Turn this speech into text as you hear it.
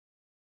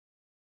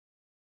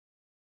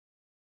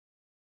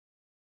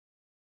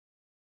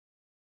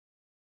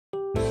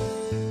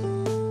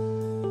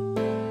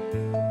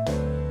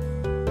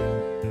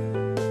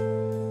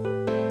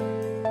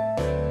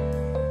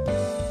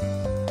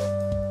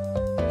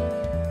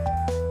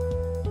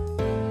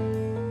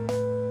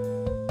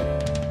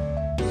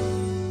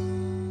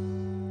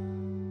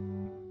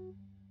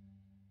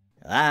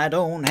I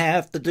don't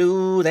have to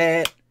do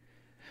that.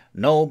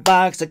 No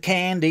box of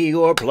candy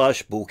or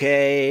plush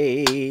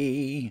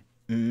bouquet.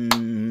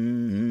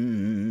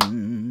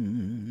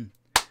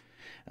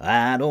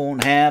 I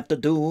don't have to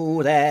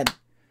do that.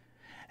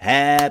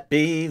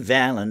 Happy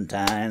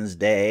Valentine's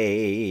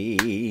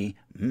Day.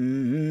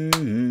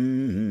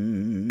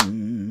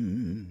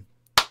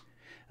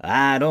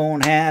 I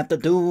don't have to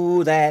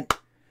do that.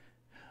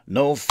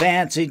 No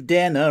fancy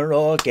dinner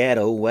or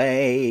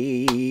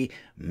getaway.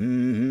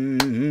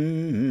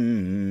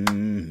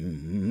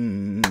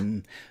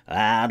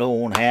 I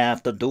don't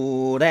have to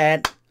do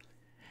that.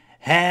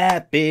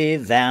 Happy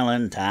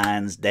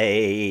Valentine's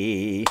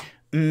Day.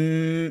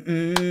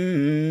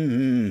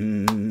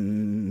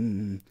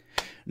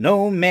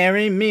 No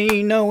marry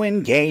me, no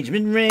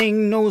engagement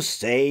ring, no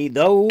say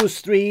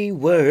those 3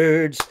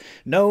 words.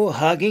 No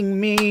hugging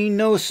me,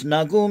 no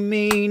snuggle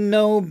me,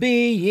 no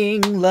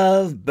being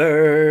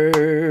lovebirds.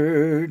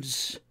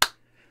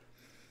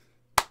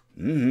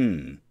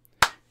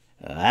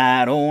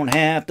 I don't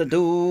have to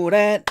do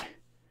that.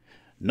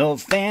 No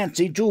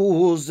fancy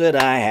jewels that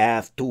I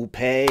have to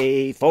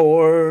pay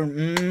for.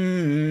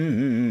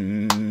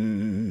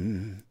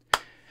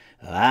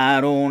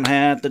 I don't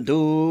have to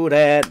do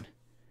that.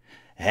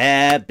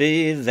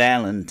 Happy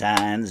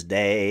Valentine's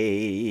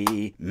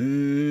Day.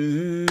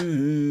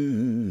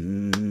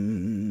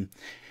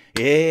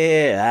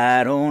 Yeah,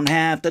 I don't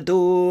have to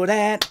do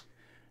that.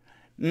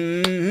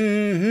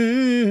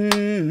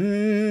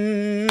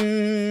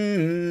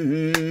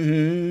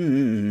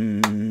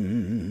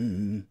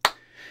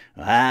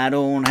 I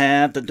don't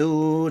have to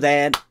do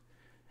that.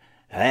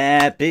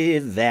 Happy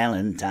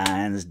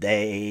Valentine's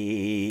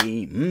Day.